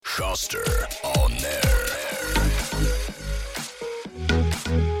Schuster on air.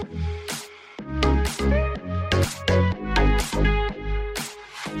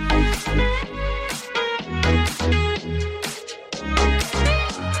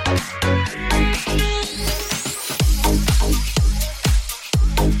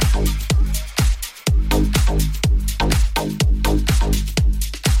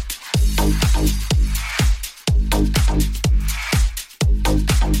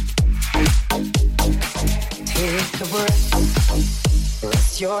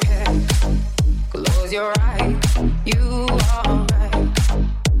 Your head, close your eyes, you are right.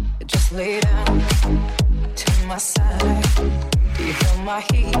 Just lay down to my side. Do you feel my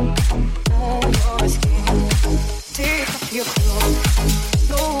heat on your skin? Take off your clothes,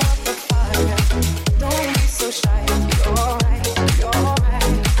 blow up the fire. Don't be so shy. You're right, you're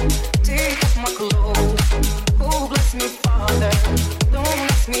right. Take off my clothes. Oh, bless me, Father. Don't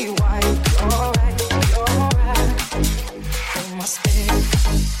ask me why. You're right, you're right. Hold my spirit.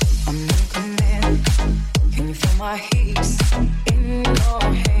 I'm in command. Can you feel my heat in your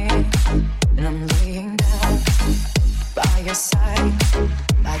hand? And I'm laying down by your side.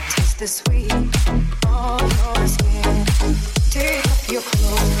 I taste the sweet on your skin. Take off your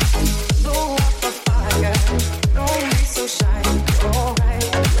clothes, blow up the fire. Don't be so shy. You're right,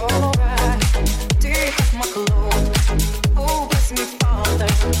 you're right. Take off my clothes. Oh, bless me, Father.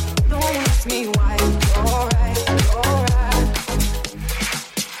 Don't ask me why. You're right, you're right.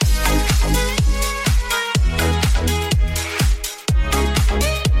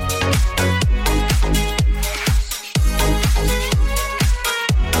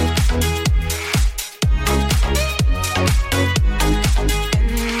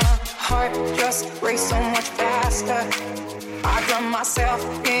 Race so much faster. I drown myself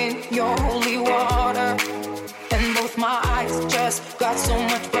in your holy water, and both my eyes just got so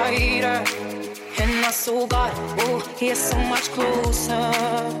much brighter. And my soul got, oh, here so much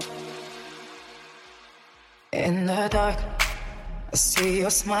closer. In the dark, I see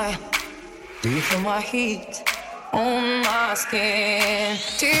your smile. Do you feel my heat on my skin?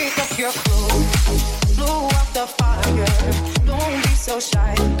 Take off your clothes, blow out the fire. Don't be so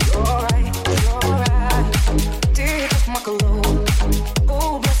shy. You're right, you're right. Take off my clothes.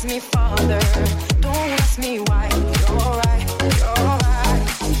 Oh, bless me, Father. Don't ask me why. You're right, you're right.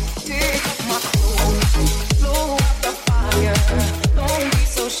 Take off my clothes, blow out the fire. Don't be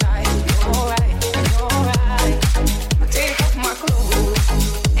so shy. You're right, you're right. Take off my clothes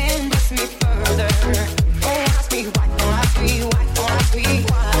and bless me further. Don't ask me why. Don't ask me why. Don't ask me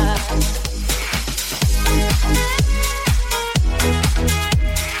why.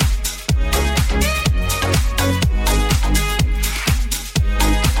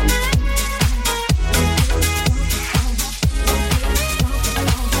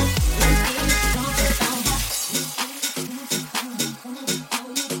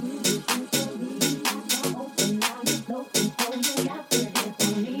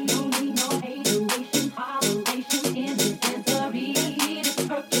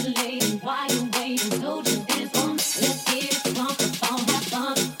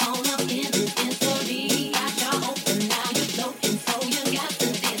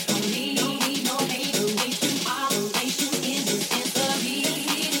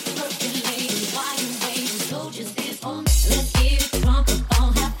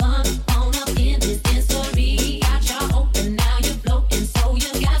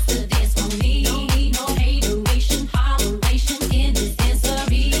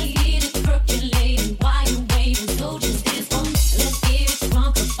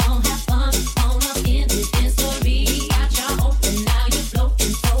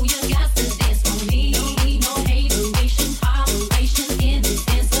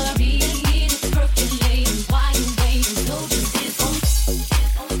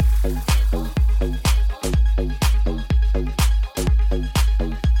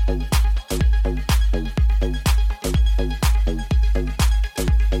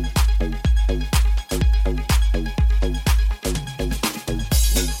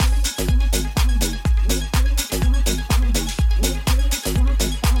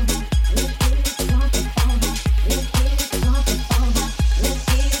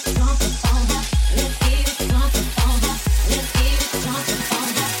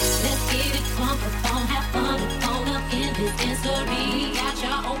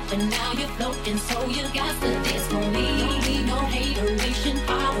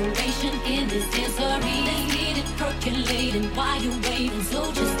 Percolating while you waiting,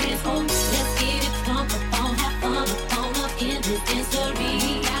 so just dance on. Let's get it funk up on, have fun up in this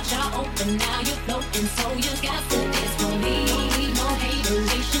dancery. Got y'all open, now you're floating, so you got to dance for me. No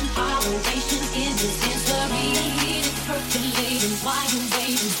hateration.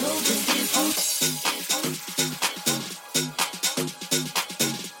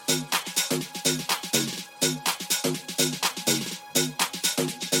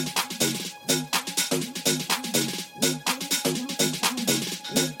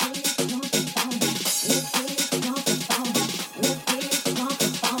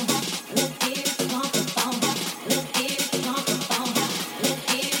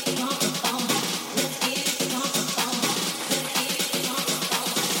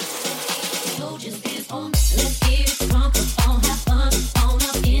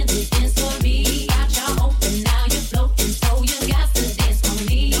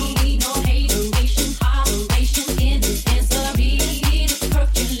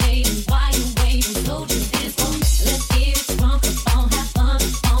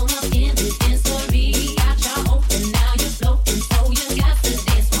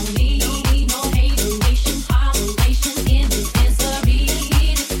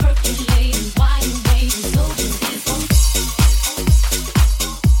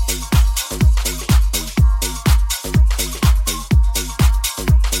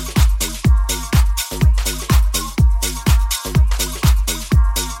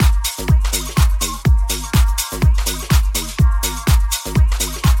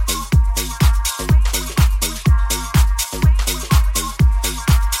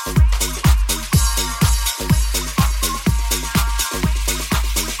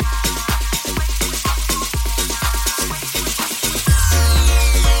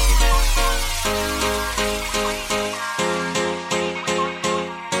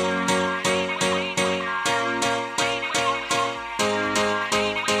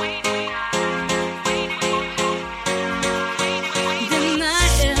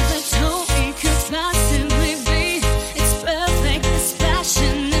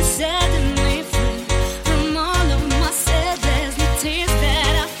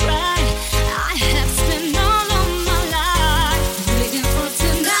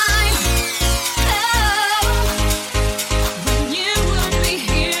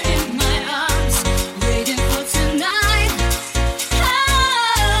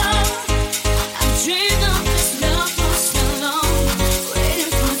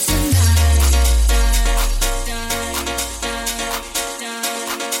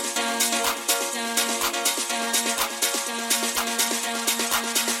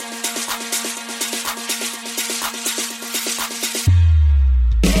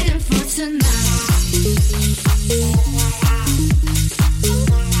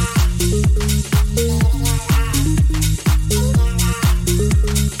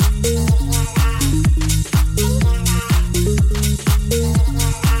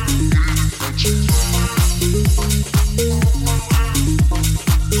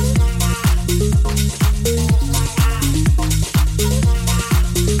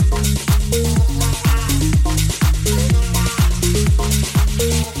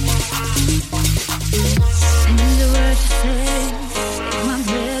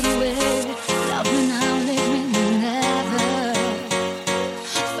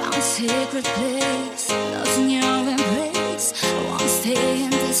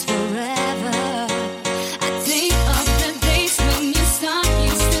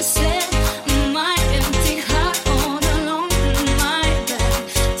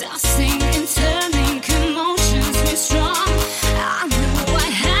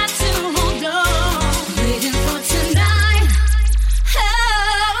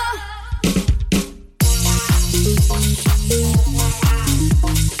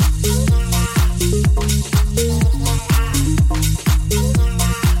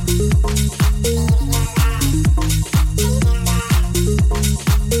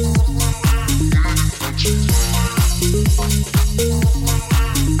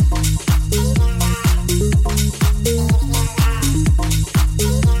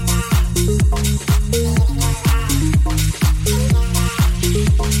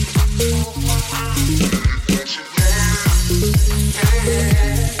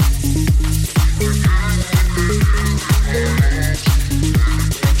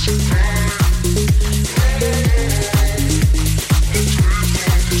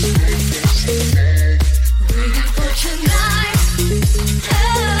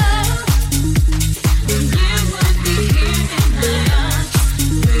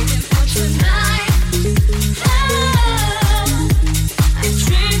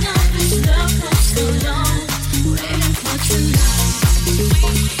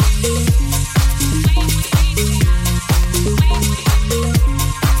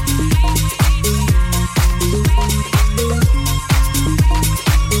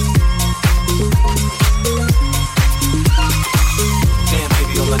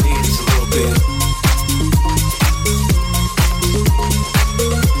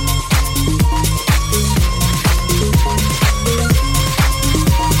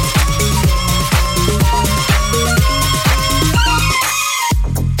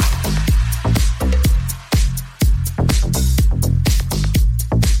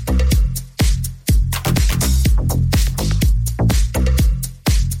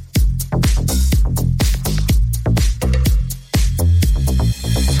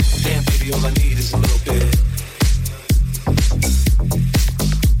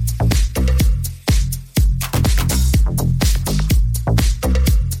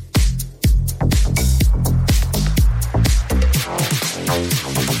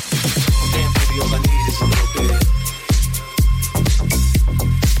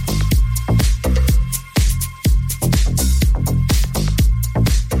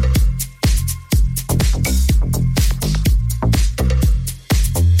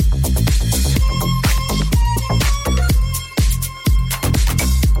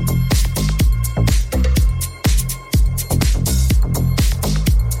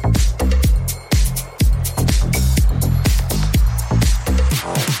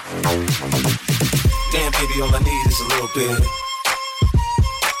 bit.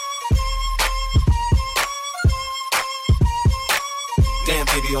 Damn,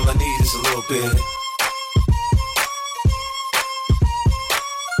 baby, all I need is a little bit.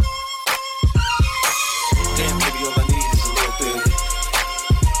 Damn, baby, all I need is a little bit.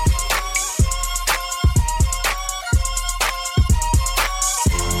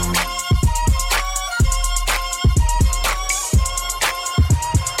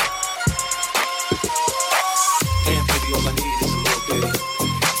 Damn, baby, all I need is a little bit.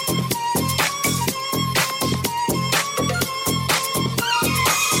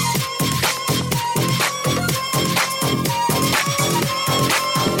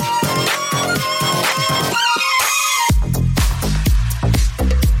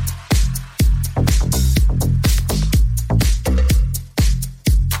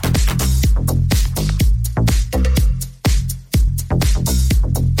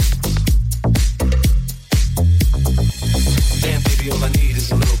 Damn, baby, all I need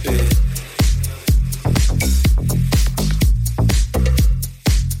is a little bit.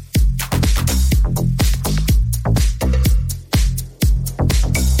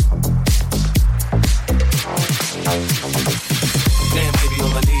 Damn, baby,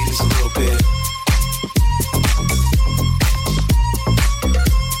 all I need is a little bit.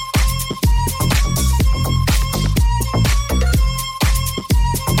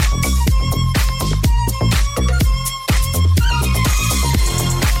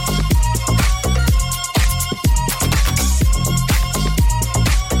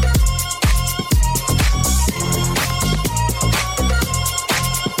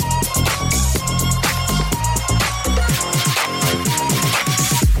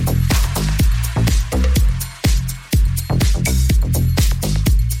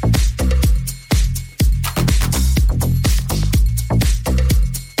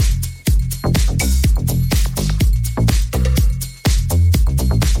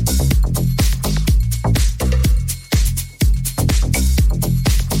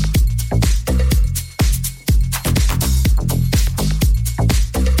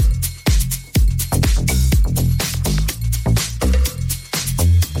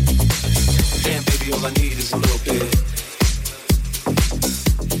 Damn, baby, all I need is a little bit.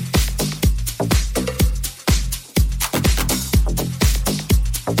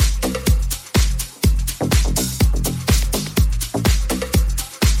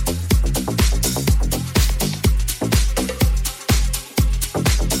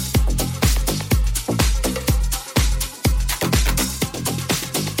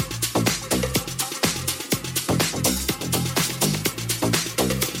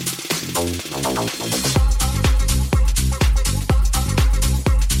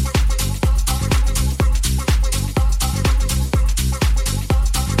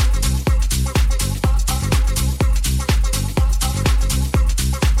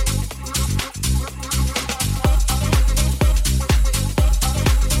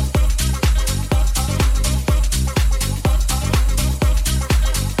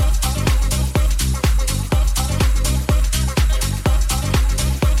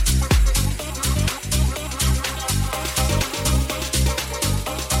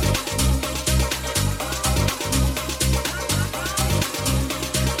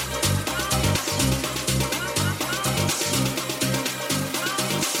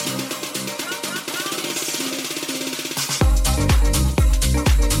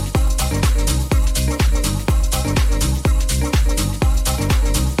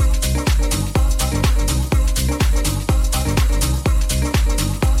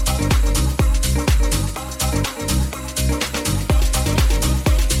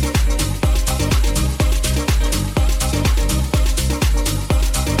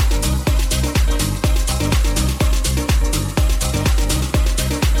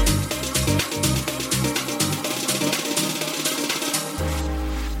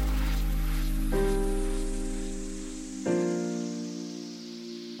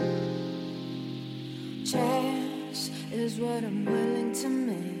 Chance is what I'm willing to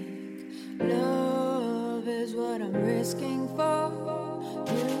make. Love is what I'm risking for.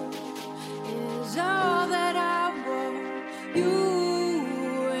 You is all that I want. You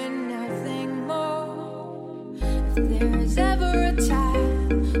and nothing more. If there is ever a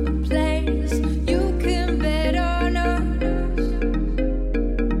time, a place, you can bet on us.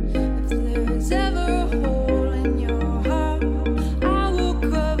 If there is ever a hole in your heart, I will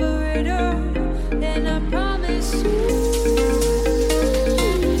cover it up. And I promise you.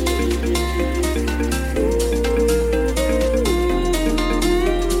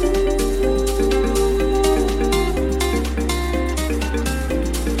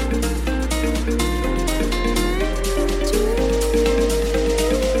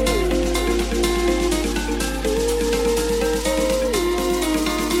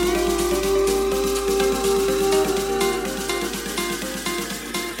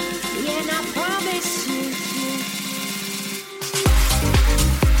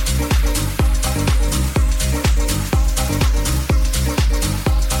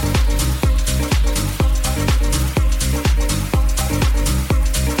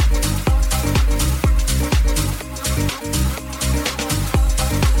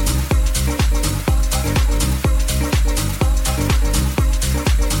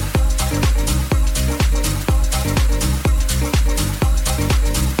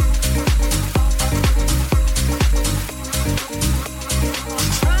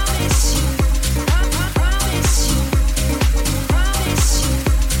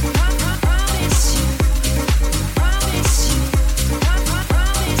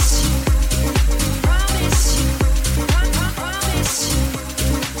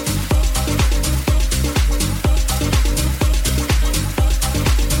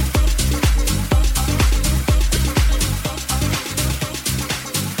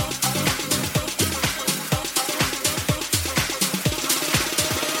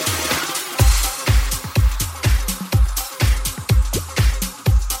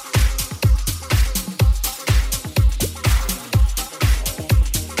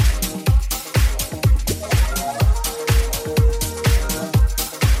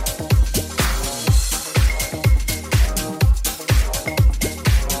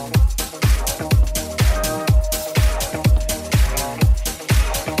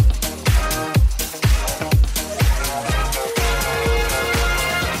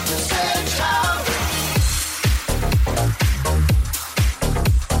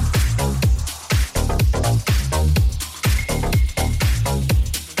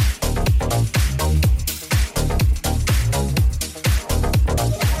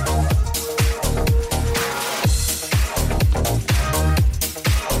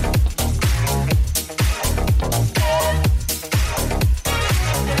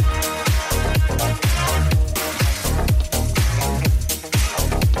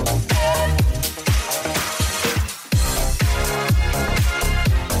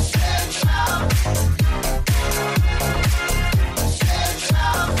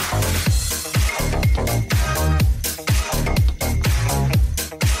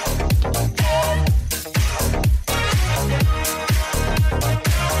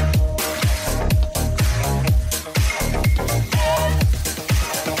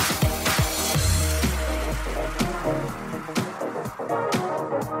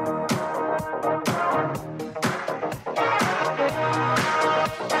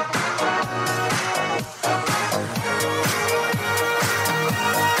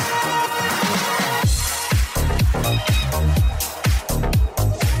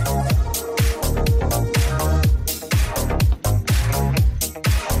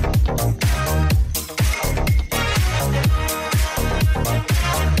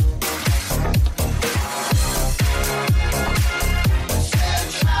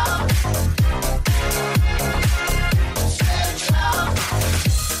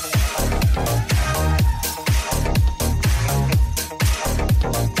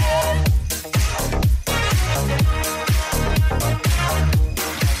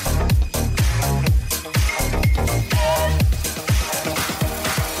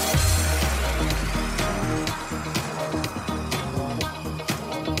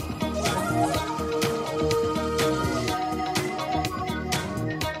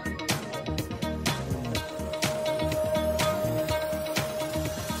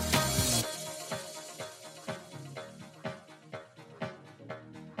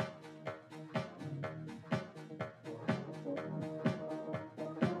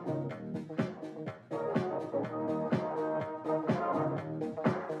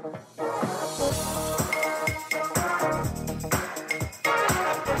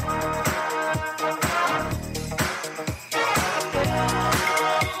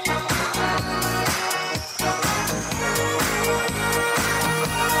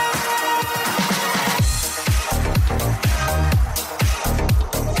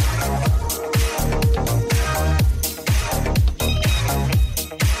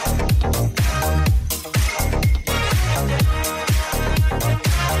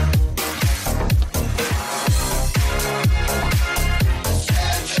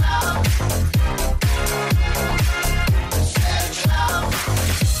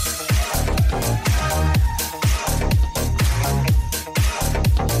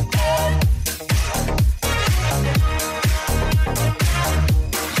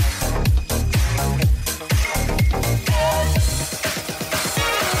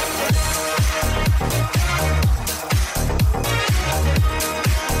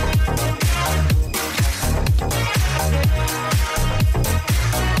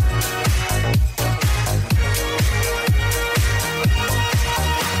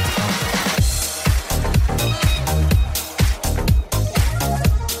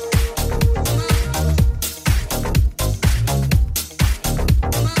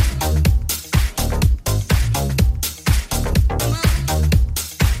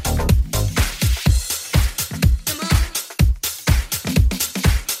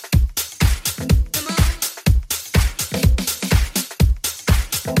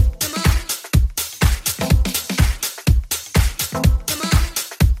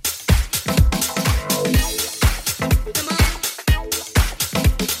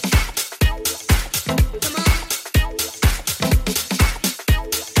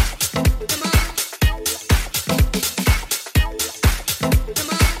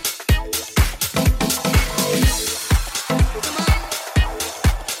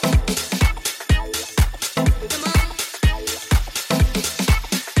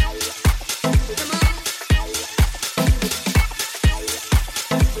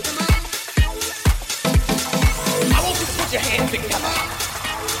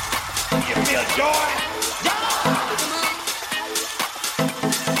 feel joy?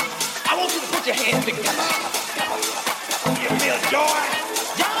 I want you to put your hands together. You feel joy?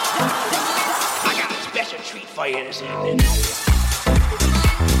 I got a special treat for you this evening.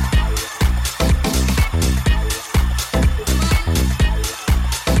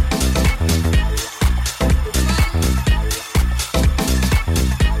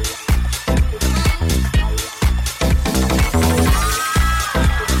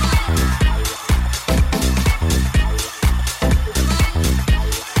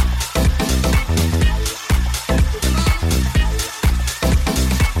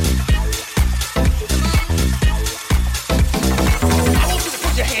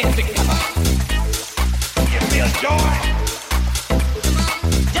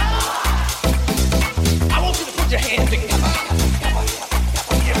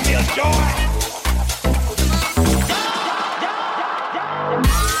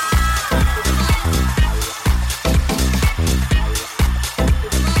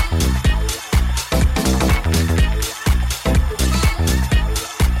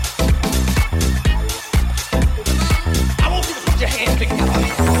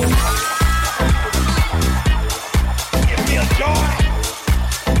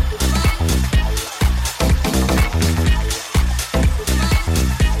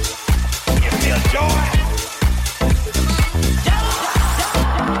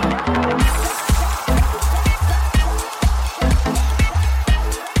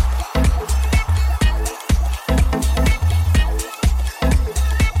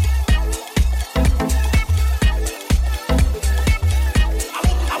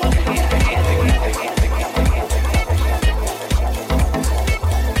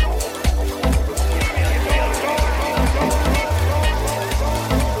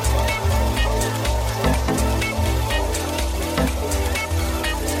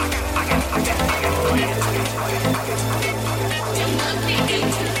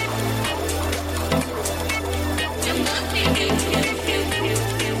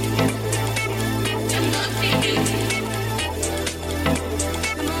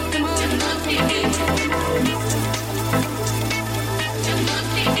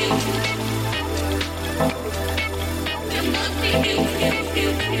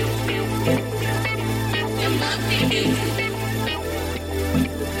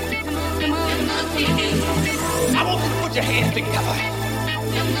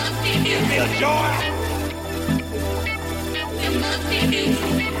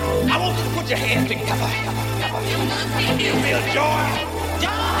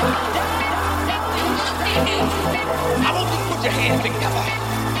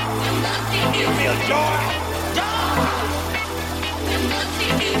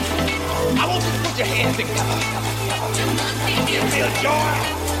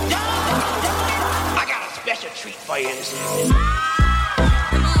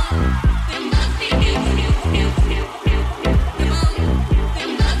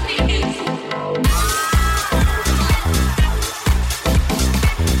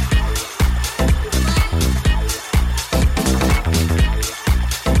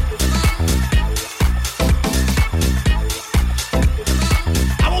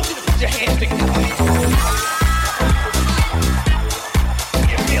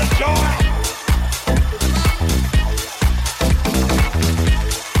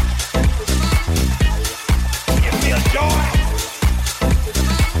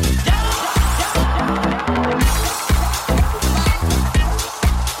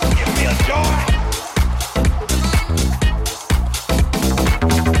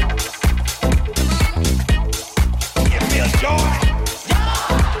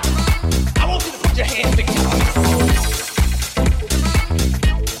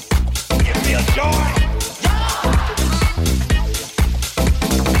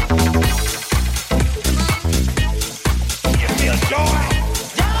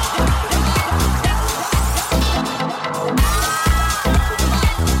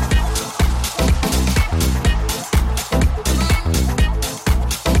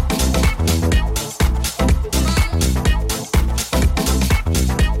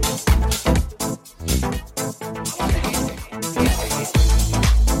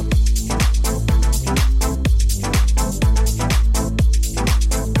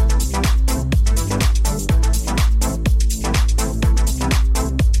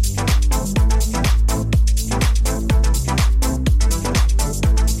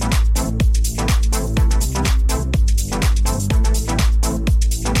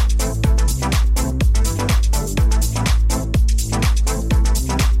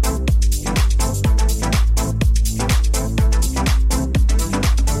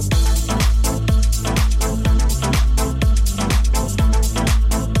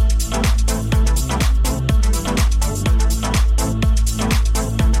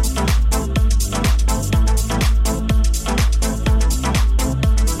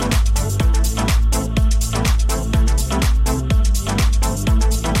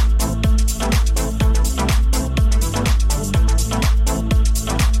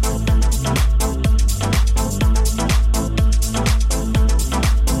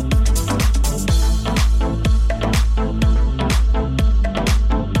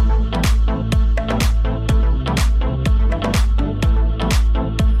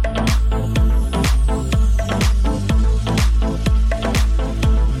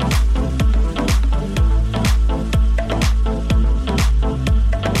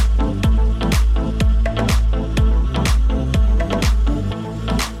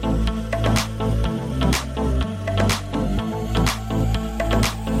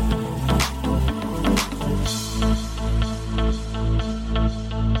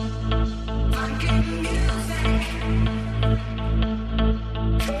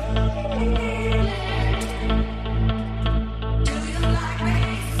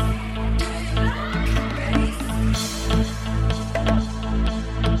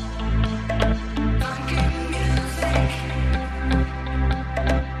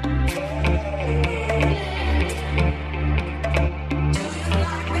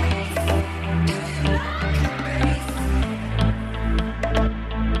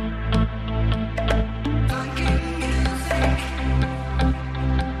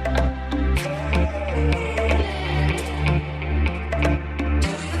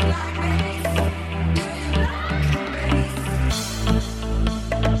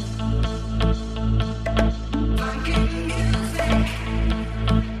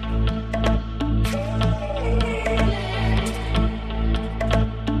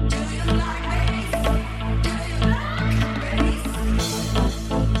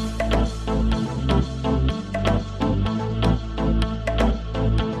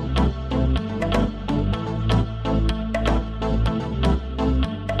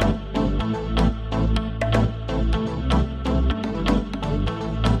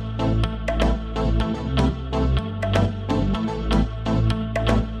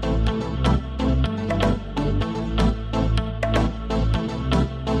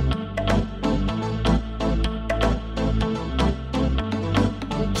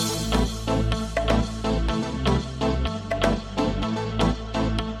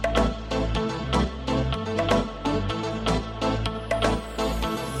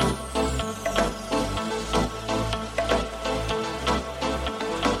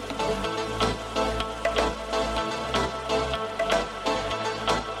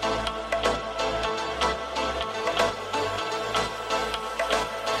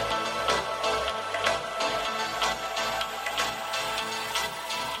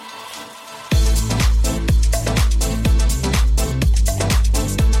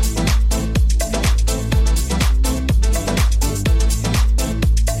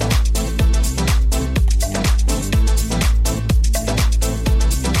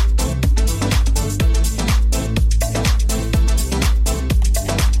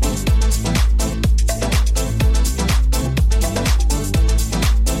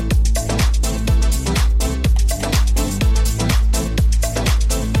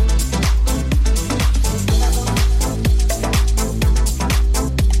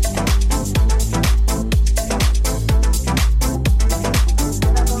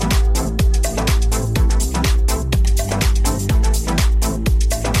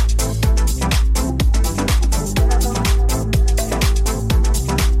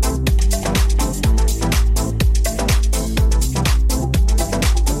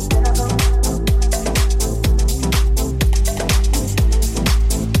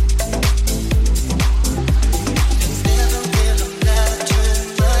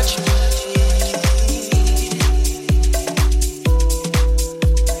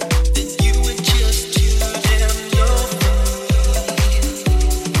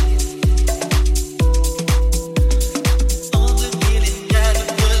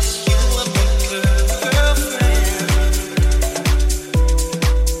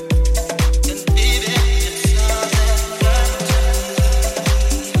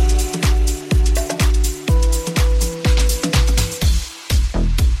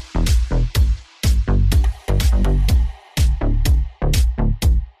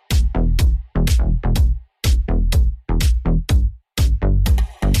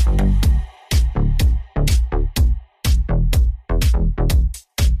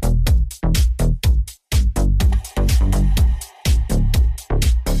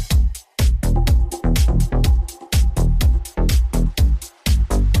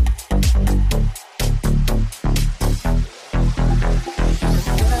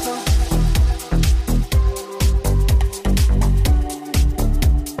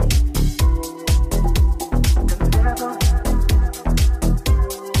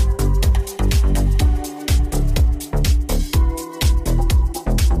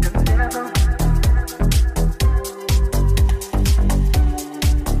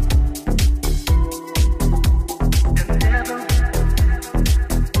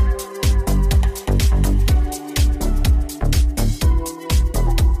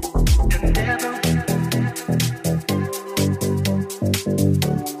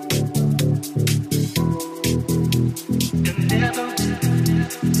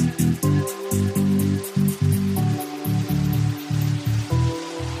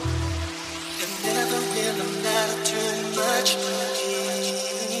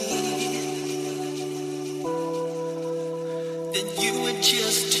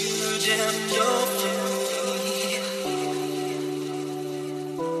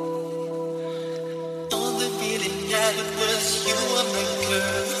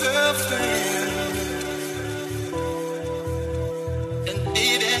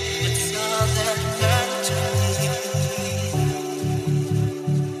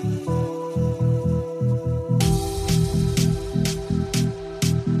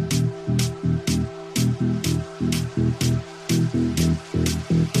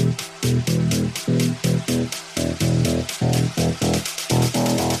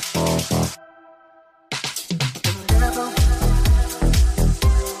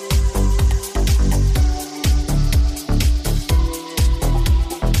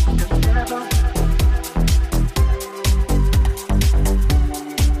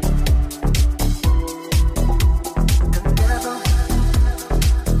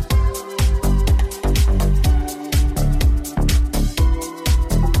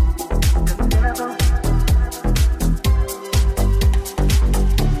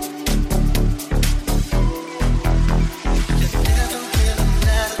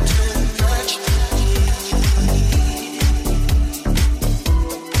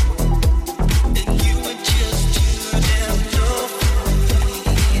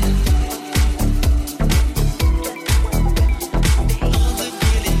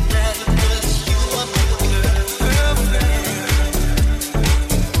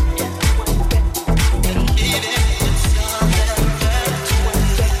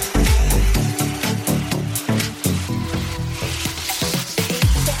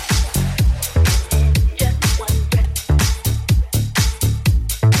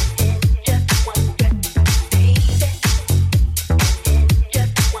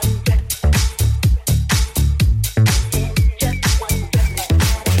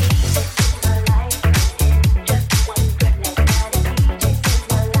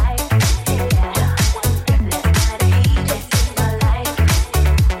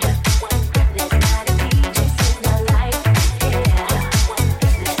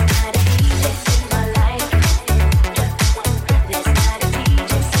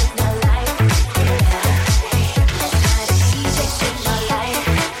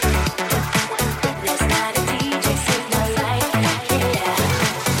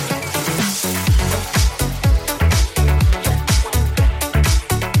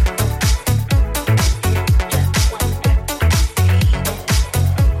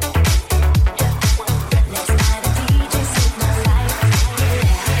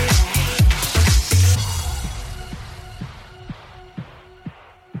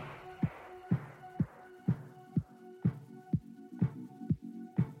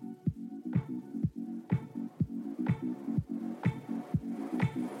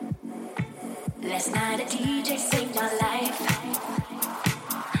 Last night a DJ saved my life.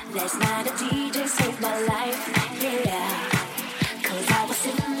 Last night a DJ saved my life. Yeah. 'Cause I was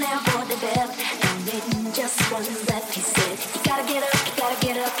sitting there for the death. And in just one breath he said, you gotta get up, you gotta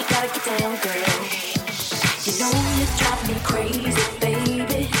get up, you gotta get down, girl. You know you drive me crazy,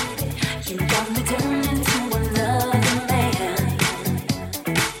 baby. You got me turning to another man.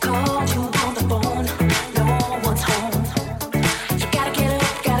 Called you on the phone, no one's home. You gotta get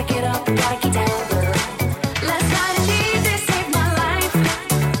up, gotta get up, gotta get down.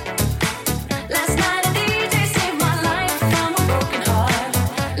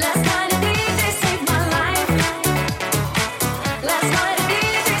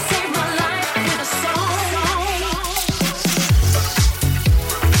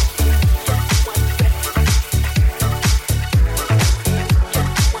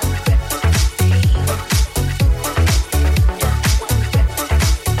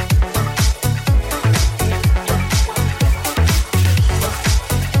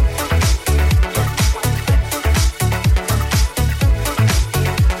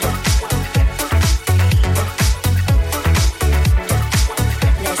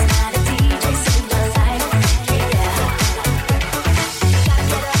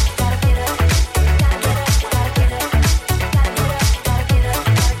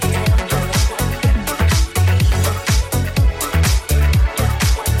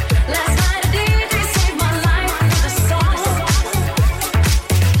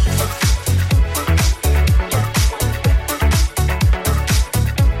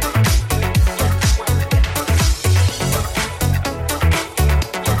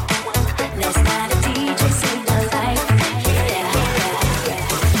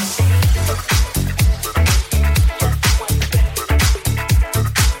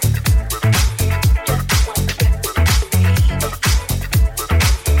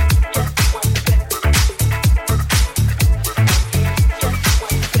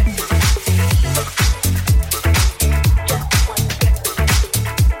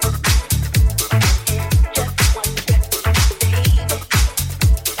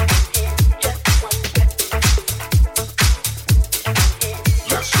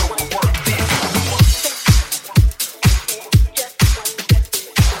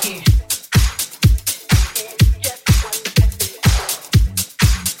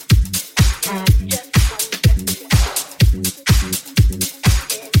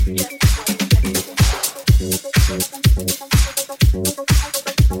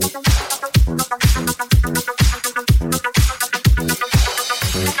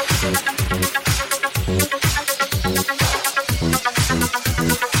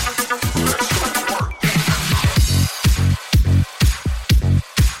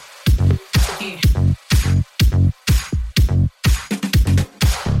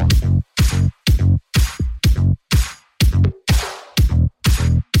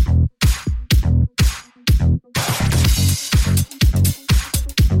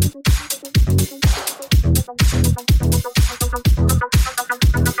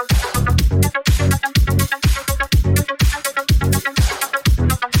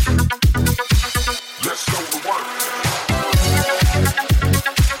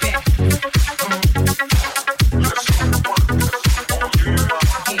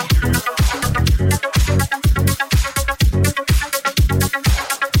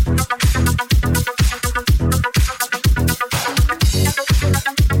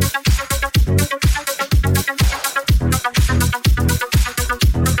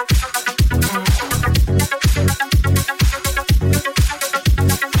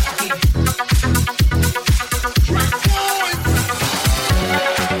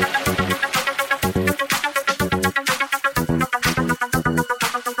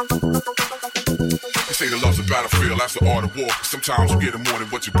 battlefield, that's the art of war. Sometimes you get more than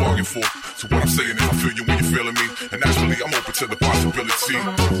what you bargain for. So what I'm saying is I feel you when you're feeling me, and naturally I'm open to the possibility.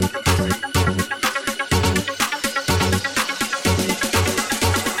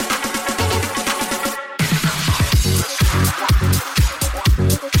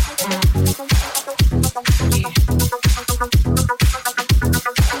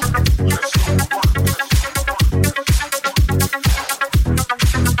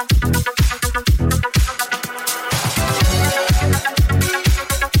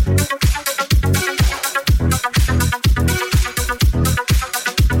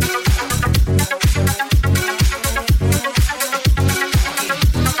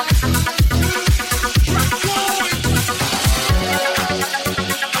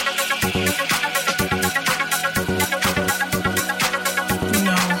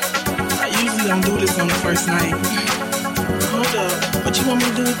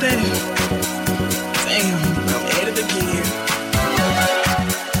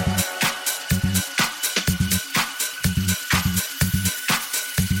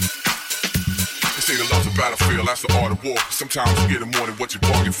 Sometimes you get more than what you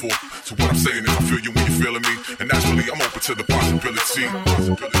bargain for. So what I'm saying is I feel you when you're feeling me, and naturally I'm open to the possibility.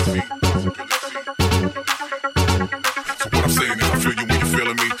 So what I'm saying is I feel you when you're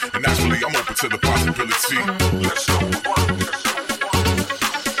feeling me, and naturally I'm open to the possibility. Let's go.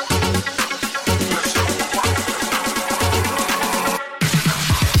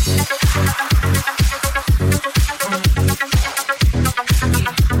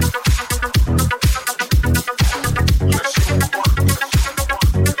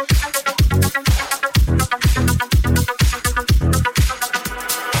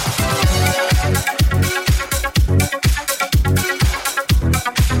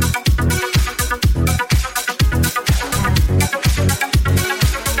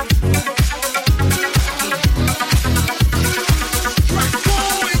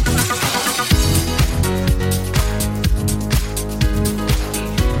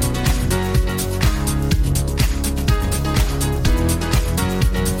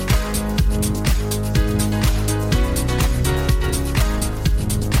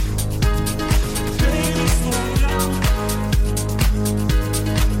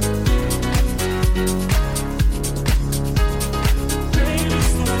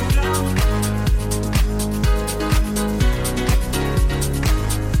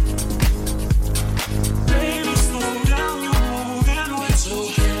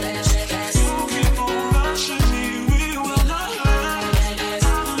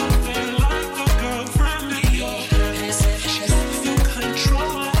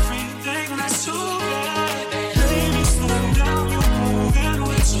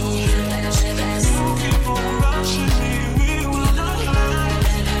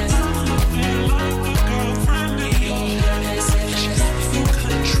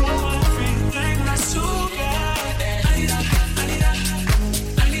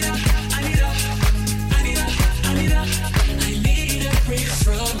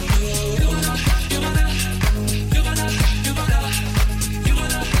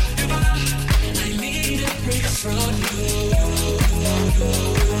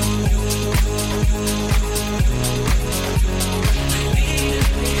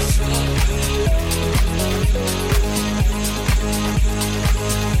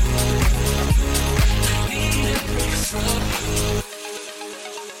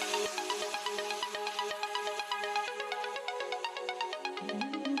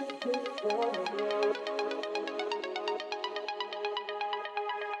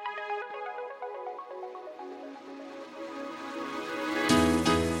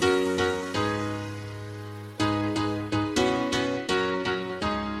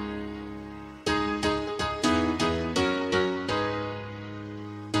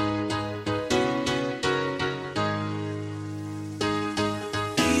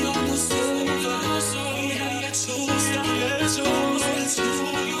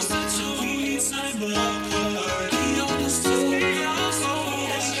 So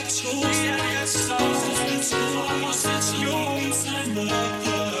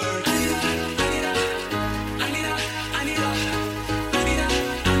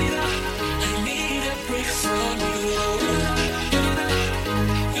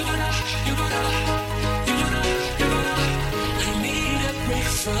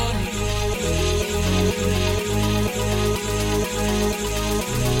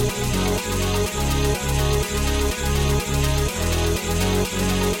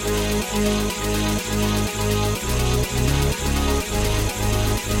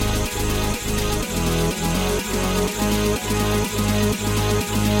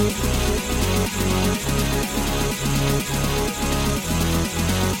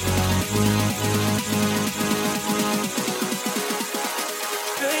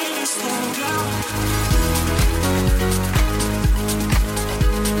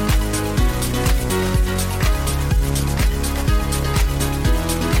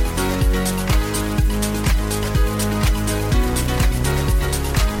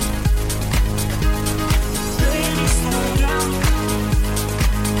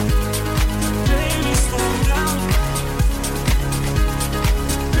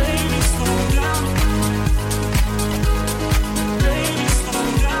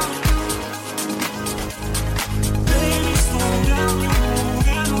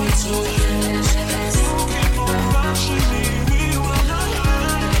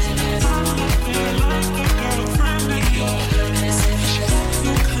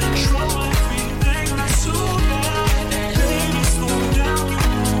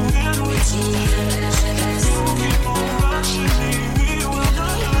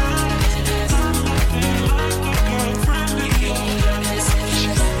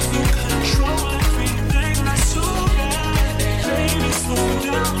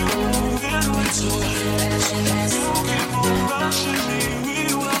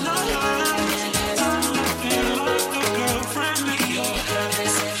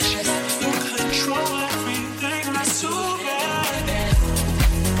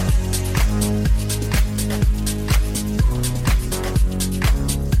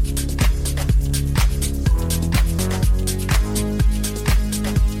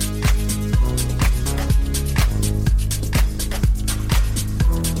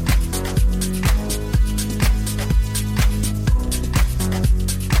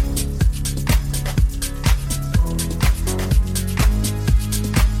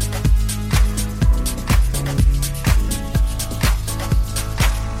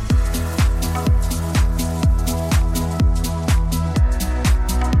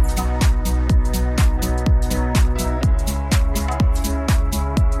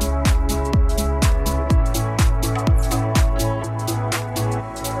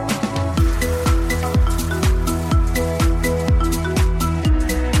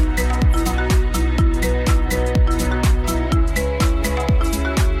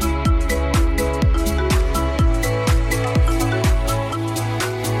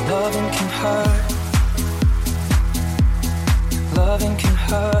can hurt. Loving can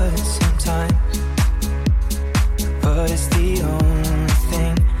hurt sometimes, but it's the only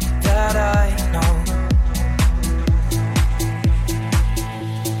thing that I know.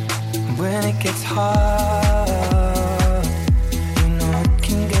 When it gets hard, you know it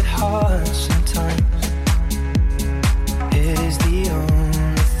can get hard sometimes. It is the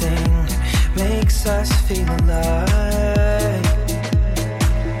only thing that makes us feel alive.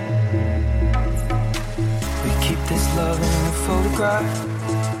 We keep this love in a photograph.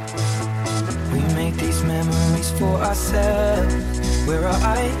 We make these memories for ourselves, where our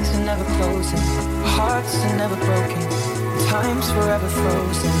eyes are never closing, our hearts are never broken, time's forever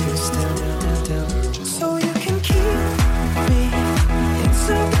frozen still. So you can keep me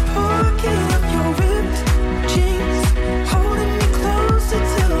inside the pocket of your ripped jeans, holding me closer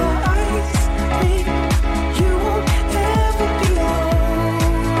till our eyes meet. You won't ever be alone.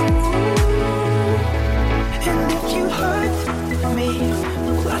 And if you hurt me,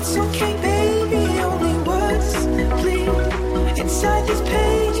 well, that's okay, baby. Only words bleed inside these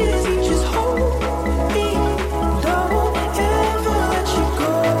pages. You just hold me. Don't ever let you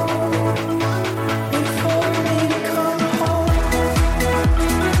go. Wait for me to come home.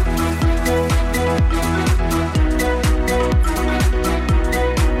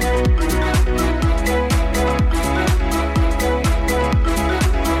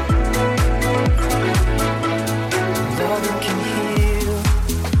 Loving can heal.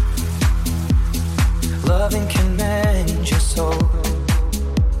 Loving can mend your soul.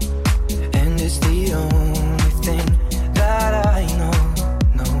 And it's the only thing that I know.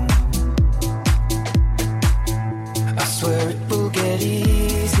 I swear it will get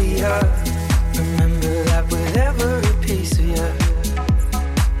easier. Remember that with every piece of you.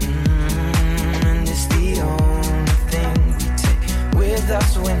 And it's the only thing we take with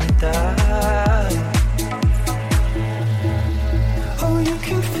us when we die. Oh, you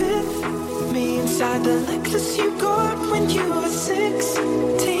can fit me inside the necklace you got when you were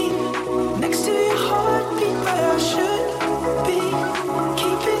 16. Next to your heartbeat where I should be.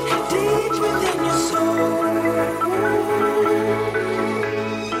 Keep it deep within your soul.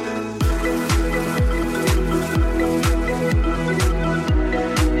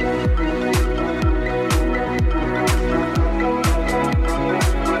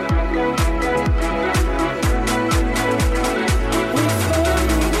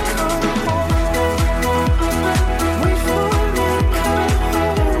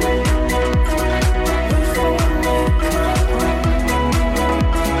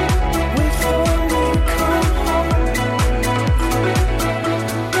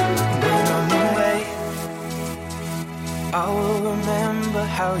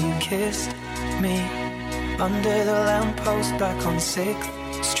 How you kissed me under the lamppost back on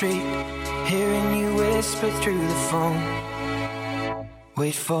 6th Street, hearing you whisper through the phone,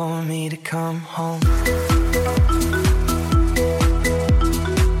 wait for me to come home.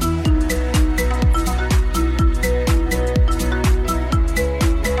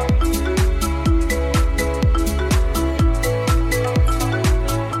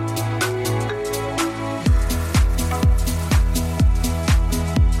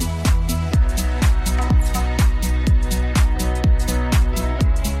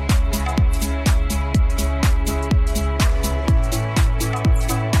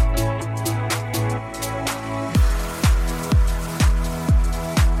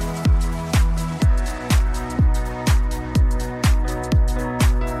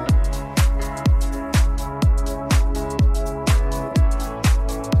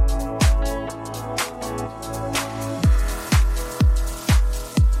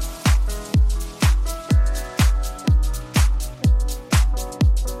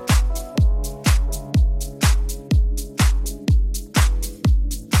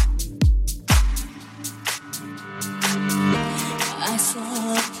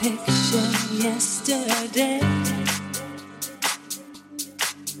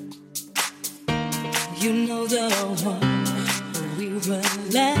 You know the one we were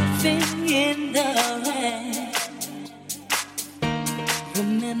laughing in the rain.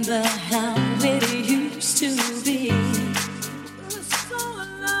 Remember how it used to be.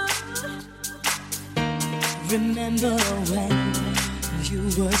 Remember when you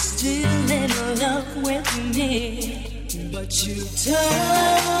were still in love with me, but you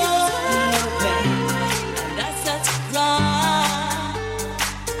turned away, and I started to cry.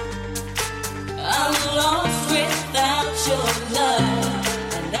 I'm lost without your love,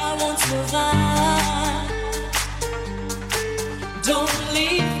 and I won't survive. Don't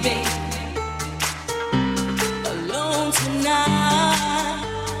leave me alone tonight.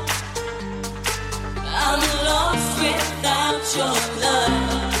 your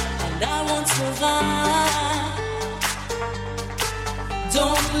love, and I won't survive.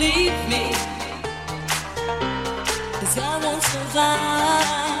 Don't leave me, 'cause I won't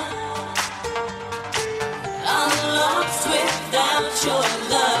survive. I'm lost without your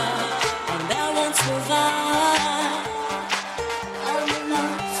love, and I won't survive. I'm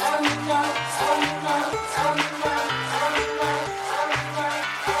lost, I'm lost, I'm lost, I'm lost, I'm lost, I'm lost.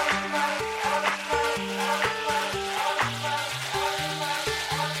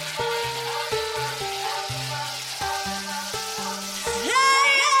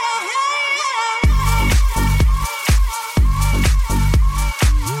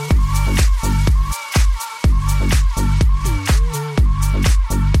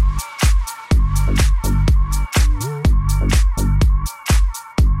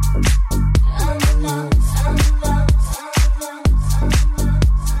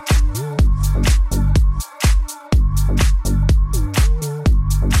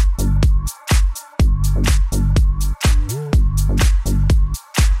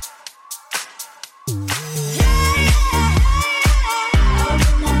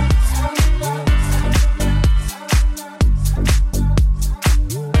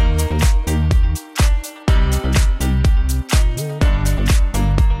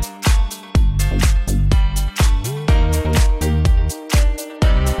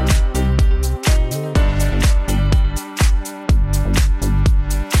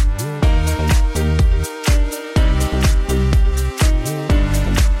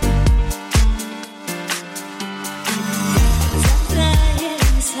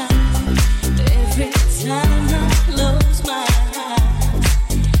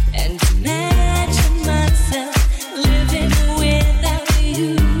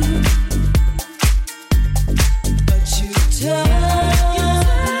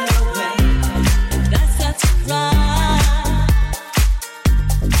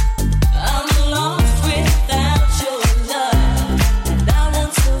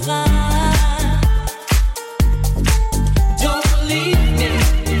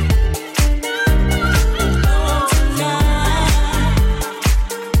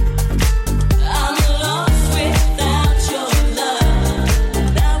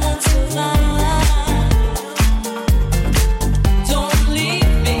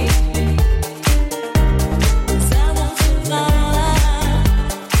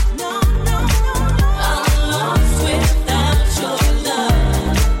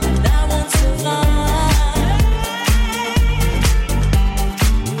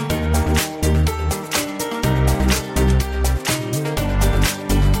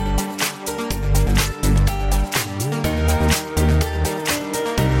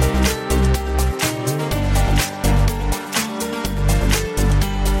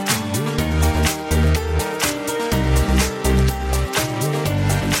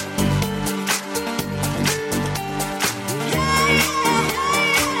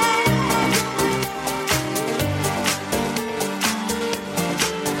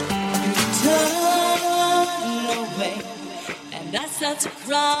 To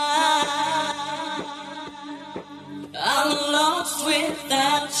cry. I'm lost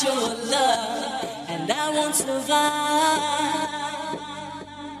without your love, and I won't survive.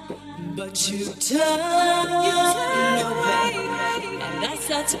 But you turn away, and I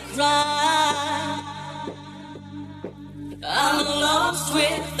start to cry. I'm lost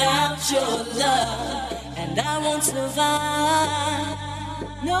without your love, and I won't survive.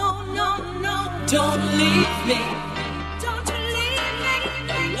 No, no, no, don't leave me.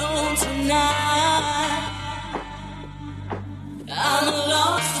 Tonight, I'm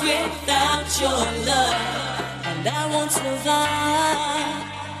lost without your love, and I won't survive.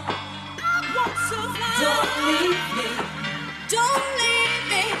 I won't survive. Don't leave